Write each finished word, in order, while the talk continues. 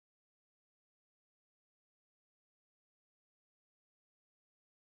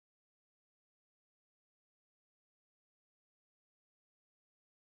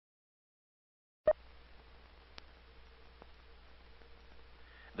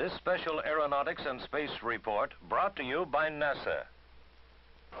This special aeronautics and space report brought to you by NASA.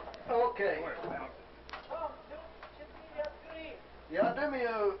 Okay. Я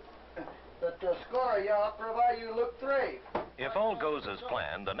думаю, that скоро я отправляю look 3. If all goes as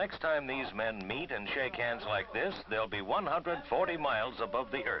planned, the next time these men meet and shake hands like this, they'll be 140 miles above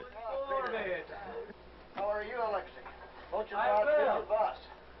the Earth. How are you, Alexei? Won't you I'm well. Vance?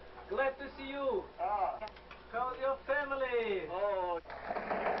 Glad to see you. Ah. How's your family? Oh.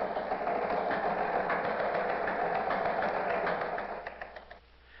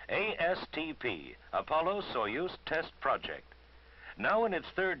 ASTP, Apollo-Soyouz Test Project. Now in its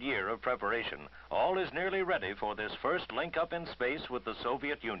third year of preparation, all is nearly ready for this first link-up in space with the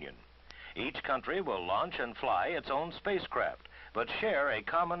Soviet Union. Each country will launch and fly its own spacecraft, but share a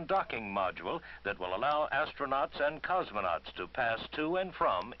common docking module that will allow astronauts and cosmonauts to pass to and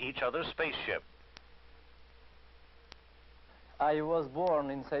from each other's spaceship. I was born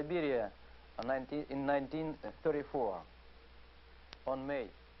in Siberia in 1934, on May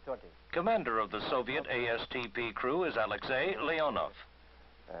 30. Commander of the Soviet ASTP crew is Alexei Leonov.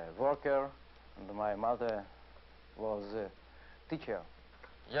 Worker, and my mother was a teacher.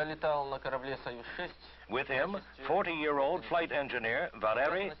 Я летал на корабле «Союз-6». With him, 40-year-old flight engineer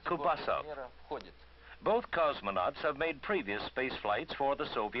Valery Kubasov. Both cosmonauts have made previous space flights for the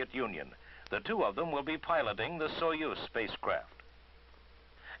Soviet Union. The two of them will be piloting the Soyuz spacecraft.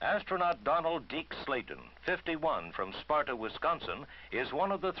 Astronaut Donald Deke Slayton, 51, from Sparta, Wisconsin, is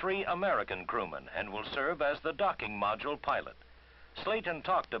one of the 3 American crewmen and will serve as the docking module pilot. Slayton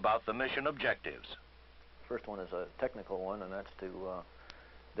talked about the mission objectives. First one is a technical one, and that's to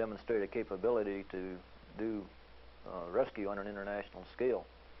demonstrate a capability to do rescue on an international scale.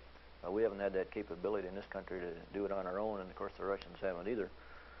 We haven't had that capability in this country to do it on our own, and of course the Russians haven't either.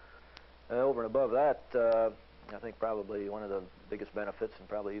 Over and above that, I think probably one of the biggest benefits, and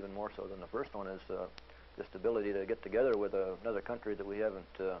probably even more so than the first one, is this ability to get together with another country that we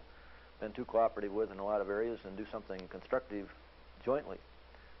haven't been too cooperative with in a lot of areas and do something constructive jointly.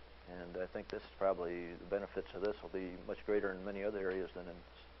 And I think this is probably, the benefits of this will be much greater in many other areas than in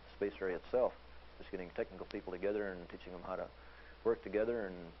the space area itself. Just getting technical people together and teaching them how to work together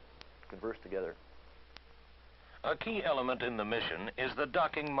and converse together. A key element in the mission is the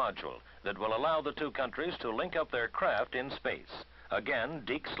docking module that will allow the two countries to link up their craft in space. Again,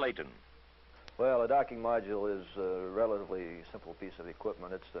 Deke Slayton. Well, a docking module is a relatively simple piece of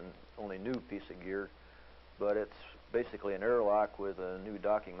equipment. It's the only new piece of gear, but it's basically an airlock with a new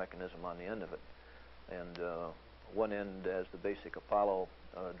docking mechanism on the end of it. And one end has the basic Apollo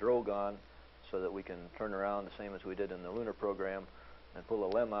drogue on, so that we can turn around the same as we did in the lunar program and pull a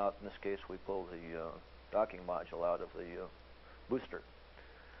lem out. In this case, we pull the docking module out of the booster.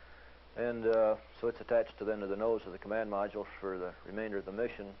 And so it's attached to the nose of the command module for the remainder of the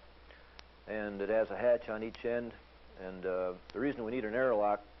mission. And it has a hatch on each end. And the reason we need an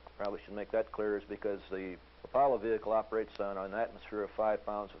airlock, probably should make that clear, is because the Apollo vehicle operates on an atmosphere of 5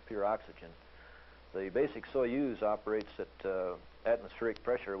 pounds of pure oxygen. The basic Soyuz operates at atmospheric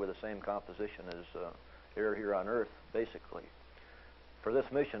pressure with the same composition as air here on Earth, basically. For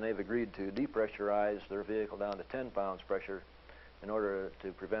this mission, they've agreed to depressurize their vehicle down to 10 pounds pressure in order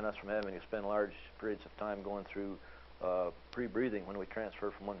to prevent us from having to spend large periods of time going through pre-breathing when we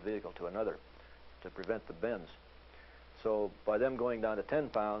transfer from one vehicle to another, to prevent the bends. So by them going down to 10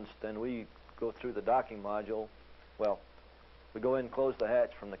 pounds, then we go through the docking module. Well, we go in, close the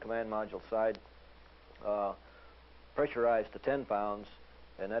hatch from the command module side, pressurize to 10 pounds,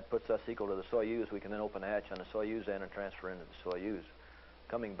 and that puts us equal to the Soyuz. We can then open the hatch on the Soyuz end and transfer into the Soyuz.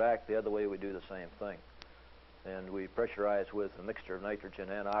 Coming back the other way, we do the same thing. And we pressurize with a mixture of nitrogen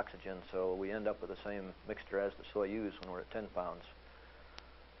and oxygen, so we end up with the same mixture as the Soyuz when we're at 10 pounds.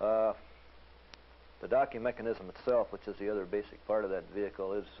 The docking mechanism itself, which is the other basic part of that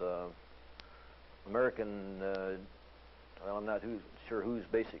vehicle, is American, well, I'm not sure whose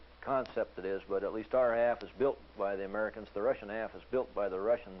basic concept it is, but at least our half is built by the Americans. The Russian half is built by the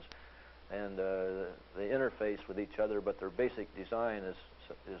Russians, and they interface with each other, but their basic design is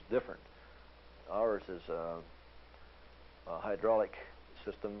different. Ours is a hydraulic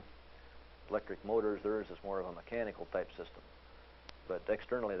system, electric motors. Theirs is more of a mechanical type system. But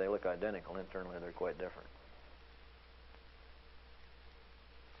externally they look identical, internally they're quite different.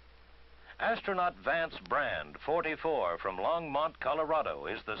 Astronaut Vance Brand, 44, from Longmont, Colorado,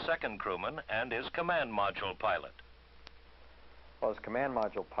 is the second crewman and is command module pilot. Well, as command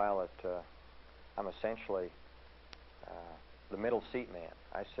module pilot, I'm essentially the middle seat man.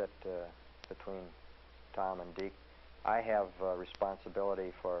 I sit between Tom and Deke. I have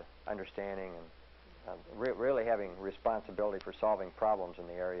responsibility for understanding and really having responsibility for solving problems in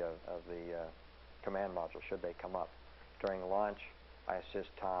the area of the command module should they come up. During launch, I assist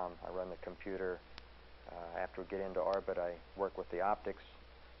Tom, I run the computer. After we get into orbit, I work with the optics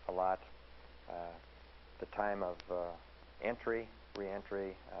a lot. The time of entry,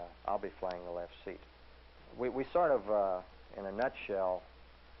 re-entry, I'll be flying the left seat. We sort of, in a nutshell,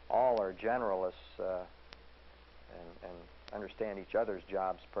 all are generalists and understand each other's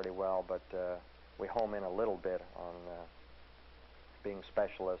jobs pretty well, but we home in a little bit on being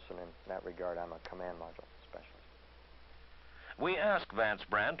specialists, and in that regard, I'm a command module specialist. We asked Vance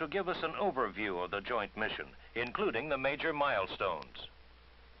Brand to give us an overview of the joint mission, including the major milestones.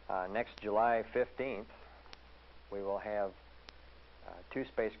 Next July 15th, we will have 2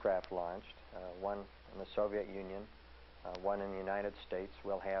 spacecraft launched, one in the Soviet Union, one in the United States.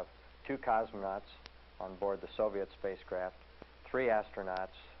 We'll have 2 cosmonauts on board the Soviet spacecraft, 3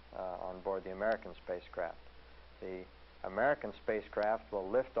 astronauts on board the American spacecraft. The American spacecraft will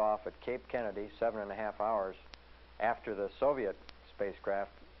lift off at Cape Kennedy 7.5 hours after the Soviet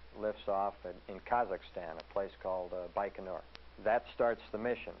spacecraft lifts off in Kazakhstan, a place called Baikonur. That starts the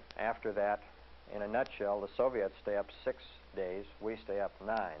mission. After that, in a nutshell, the Soviets stay up 6 days, we stay up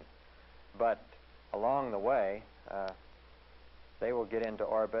 9. But along the way, they will get into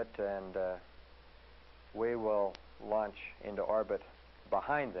orbit, and we will launch into orbit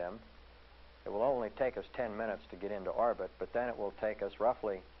behind them. It will only take us 10 minutes to get into orbit, but then it will take us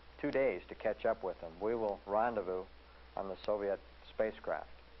roughly 2 days to catch up with them. We will rendezvous on the Soviet spacecraft.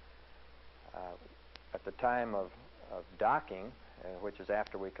 At the time of docking, which is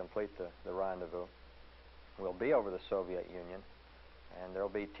after we complete the rendezvous, we'll be over the Soviet Union, and there will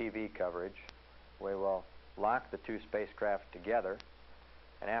be TV coverage. We will lock the 2 spacecraft together,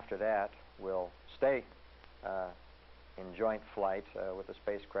 and after that, we'll stay in joint flight with the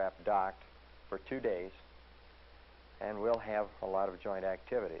spacecraft docked for 2 days, and we'll have a lot of joint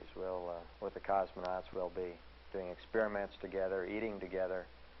activities. We'll, with the cosmonauts, we'll be doing experiments together, eating together.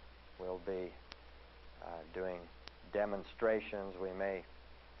 We'll be doing demonstrations. We may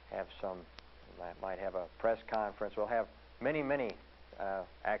have might have a press conference. We'll have many, many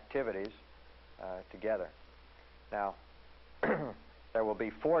activities together. Now, there will be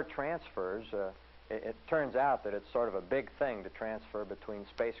 4 transfers. It turns out that it's sort of a big thing to transfer between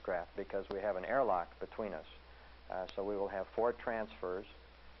spacecraft because we have an airlock between us. So we will have 4 transfers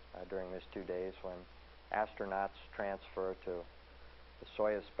during these 2 days when astronauts transfer to the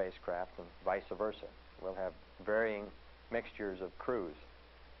Soyuz spacecraft and vice versa. We'll have varying mixtures of crews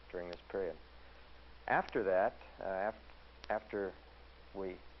during this period. After that, after we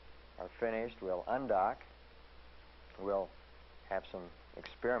are finished, we'll undock. We'll have some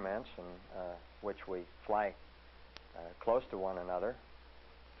experiments in which we fly close to one another.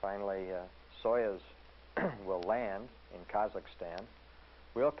 Finally, Soyuz will land in Kazakhstan.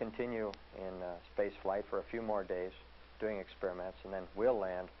 We'll continue in space flight for a few more days doing experiments, and then we'll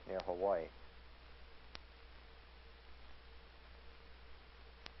land near Hawaii.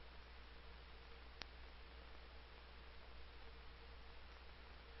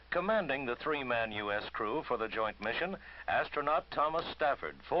 Commanding the 3-man U.S. crew for the joint mission, astronaut Thomas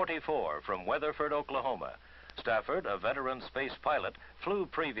Stafford, 44, from Weatherford, Oklahoma. Stafford, a veteran space pilot, flew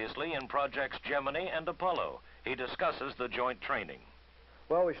previously in Projects Gemini and Apollo. He discusses the joint training.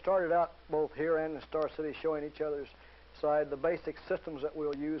 Well, we started out both here and in Star City showing each other's side the basic systems that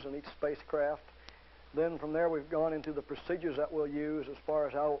we'll use in each spacecraft. Then from there we've gone into the procedures that we'll use as far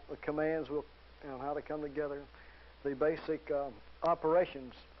as how the commands will, how they come together, the basic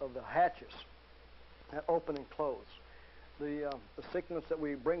operations of the hatches that open and close, the sequence that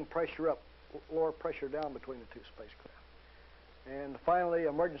we bring pressure up, lower pressure down between the 2 spacecraft, and finally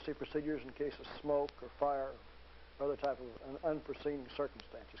emergency procedures in case of smoke or fire or other type of unforeseen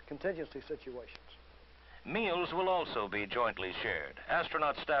circumstances, contingency situations. Meals will also be jointly shared.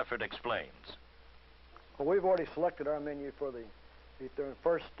 Astronaut Stafford explains. Well, we've already selected our menu for the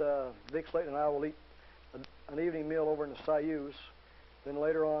first. Deke, Slayton, and I will eat an evening meal over in the Soyuz. Then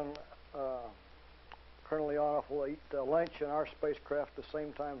later on, Colonel Leonov will eat lunch in our spacecraft at the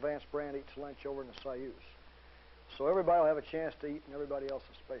same time Vance Brand eats lunch over in the Soyuz. So everybody will have a chance to eat in everybody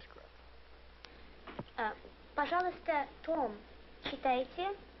else's spacecraft. Пожалуйста, Том, читайте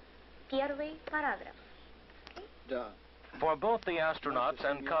первый параграф. Да. For both the astronauts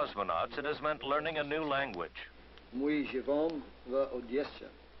and cosmonauts, it has meant learning a new language. Мы живем в Одессе.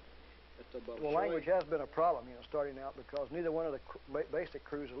 Well, language has been a problem, starting out, because neither one of the basic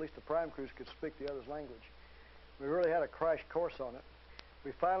crews, at least the prime crews, could speak the other's language. We really had a crash course on it.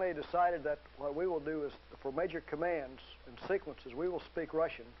 We finally decided that what we will do is, for major commands and sequences, we will speak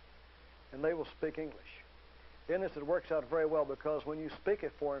Russian, and they will speak English. In this, it works out very well because when you speak a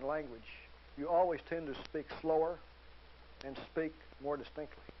foreign language, you always tend to speak slower and speak more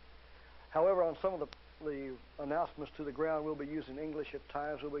distinctly. However, on some of the announcements to the ground, we'll be using English at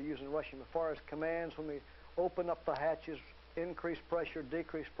times, we'll be using Russian. As far as commands, when we open up the hatches, increase pressure,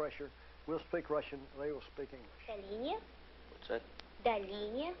 decrease pressure, we'll speak Russian, they will speak English. Долине. What's that?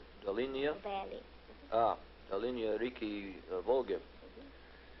 Долине. Долиния? Valley. Долиния реки Волги.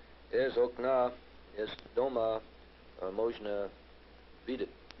 Из окна, из дома можно видеть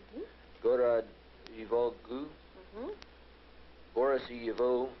город и Волгу. Борис и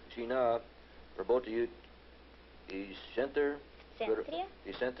его жена работают в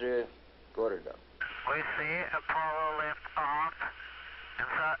центре города. We see Apollo lift off,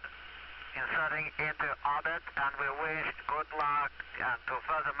 inserting into orbit, and we wish good luck to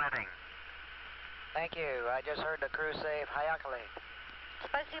further meeting. Thank you. I just heard the crew say "Hayakale."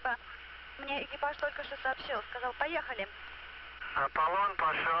 Спасибо. Мне экипаж только что сообщил, сказал, поехали. Аполлон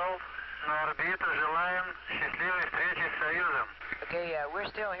пошел на орбиту. Желаем счастливой встречи с Союзом. Okay, we're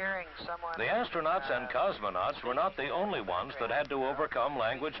still hearing someone... The astronauts and cosmonauts were not the only ones that had to overcome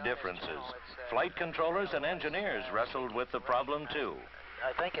language differences. Flight controllers and engineers wrestled with the problem too.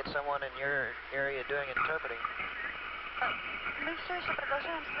 I think it's someone in your area doing interpreting. Мы все еще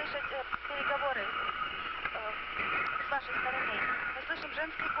продолжаем слышать переговоры с вашей стороны. Мы слышим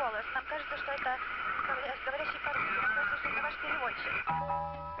женский голос. Нам кажется, что это говорящий по-русски. Нам кажется, что это ваш переводчик.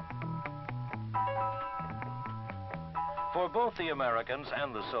 For both the Americans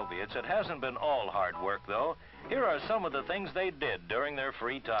and the Soviets, it hasn't been all hard work, though. Here are some of the things they did during their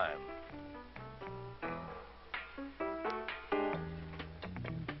free time.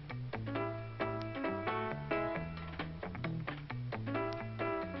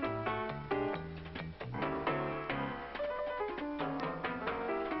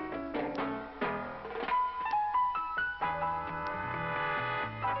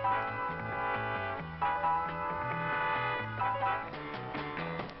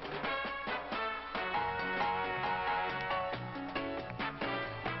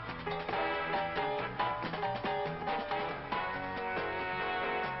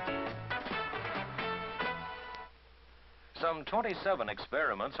 Some 27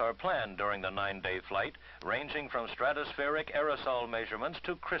 experiments are planned during the 9-day flight, ranging from stratospheric aerosol measurements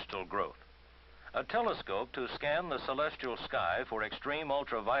to crystal growth. A telescope to scan the celestial sky for extreme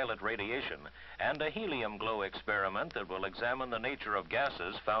ultraviolet radiation, and a helium glow experiment that will examine the nature of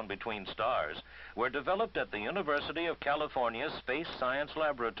gases found between stars were developed at the University of California's Space Science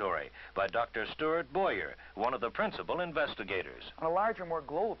Laboratory by Dr. Stuart Boyer, one of the principal investigators. On a larger, more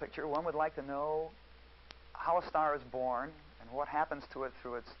global picture, one would like to know how a star is born and what happens to it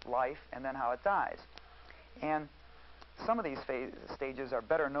through its life and then how it dies. And some of these stages are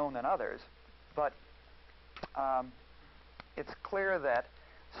better known than others, but it's clear that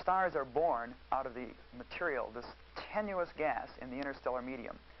stars are born out of the material, this tenuous gas in the interstellar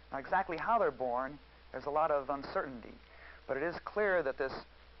medium. Now exactly how they're born, there's a lot of uncertainty, but it is clear that this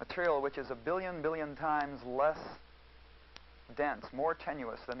material, which is a billion times less dense, more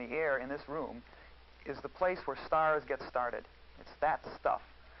tenuous than the air in this room, is the place where stars get started. It's that stuff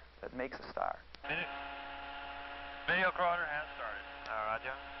that makes a star. Video chronometer has started.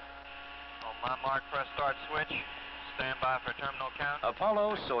 Roger. On my mark, press start switch. Stand by for terminal count.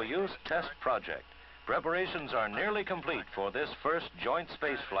 Apollo-Soyouz test project. Preparations are nearly complete for this first joint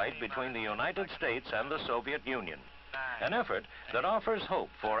space flight between the United States and the Soviet Union. An effort that offers hope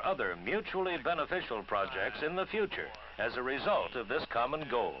for other mutually beneficial projects in the future as a result of this common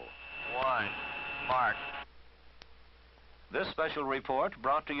goal. 1. Mark. This special report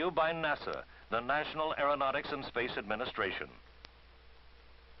brought to you by NASA, the National Aeronautics and Space Administration.